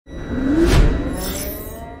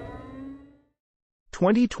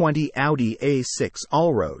2020 Audi A6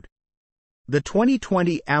 Allroad. The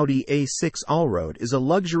 2020 Audi A6 Allroad is a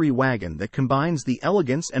luxury wagon that combines the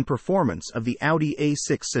elegance and performance of the Audi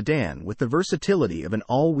A6 sedan with the versatility of an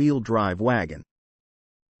all-wheel drive wagon.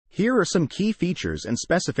 Here are some key features and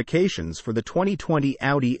specifications for the 2020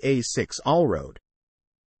 Audi A6 Allroad.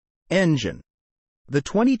 Engine. The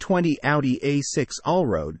 2020 Audi A6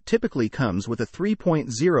 Allroad typically comes with a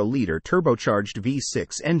 3.0-liter turbocharged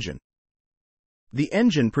V6 engine. The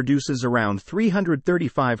engine produces around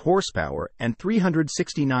 335 horsepower and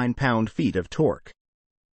 369 pound-feet of torque.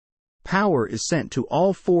 Power is sent to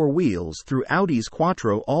all four wheels through Audi's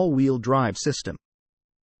Quattro all-wheel drive system.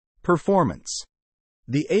 Performance.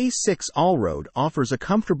 The A6 Allroad offers a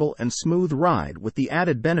comfortable and smooth ride with the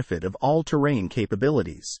added benefit of all-terrain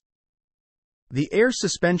capabilities. The air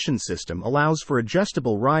suspension system allows for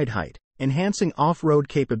adjustable ride height, enhancing off-road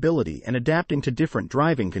capability and adapting to different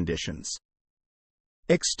driving conditions.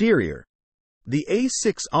 Exterior. The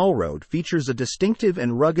A6 Allroad features a distinctive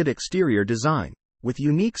and rugged exterior design, with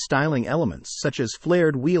unique styling elements such as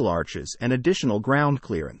flared wheel arches and additional ground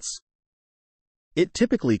clearance. It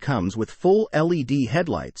typically comes with full LED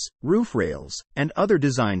headlights, roof rails, and other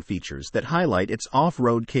design features that highlight its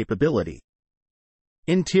off-road capability.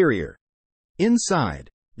 Interior. Inside,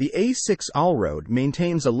 the A6 Allroad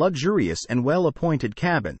maintains a luxurious and well-appointed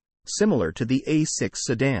cabin, similar to the A6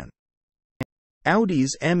 sedan.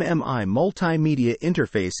 Audi's MMI multimedia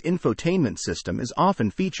interface infotainment system is often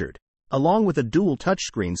featured, along with a dual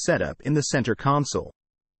touchscreen setup in the center console.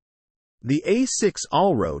 The A6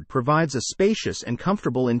 Allroad provides a spacious and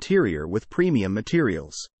comfortable interior with premium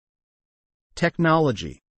materials.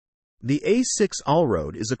 Technology. The A6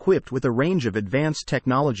 Allroad is equipped with a range of advanced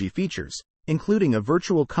technology features, including a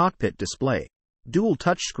virtual cockpit display, dual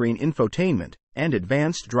touchscreen infotainment, and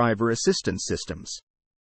advanced driver assistance systems.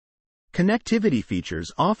 Connectivity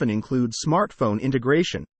features often include smartphone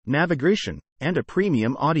integration, navigation, and a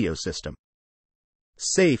premium audio system.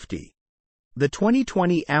 Safety. The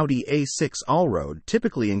 2020 Audi A6 Allroad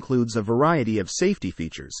typically includes a variety of safety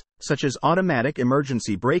features, such as automatic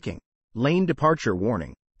emergency braking, lane departure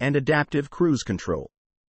warning, and adaptive cruise control.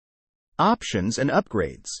 Options and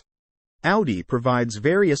upgrades. Audi provides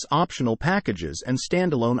various optional packages and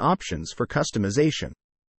standalone options for customization.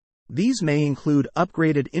 These may include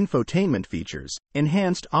upgraded infotainment features,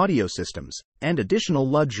 enhanced audio systems, and additional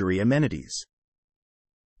luxury amenities.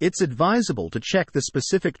 It's advisable to check the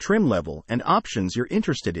specific trim level and options you're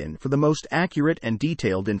interested in for the most accurate and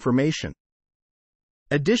detailed information.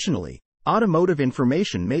 Additionally, automotive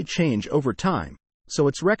information may change over time, so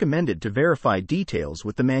it's recommended to verify details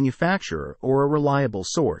with the manufacturer or a reliable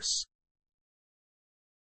source.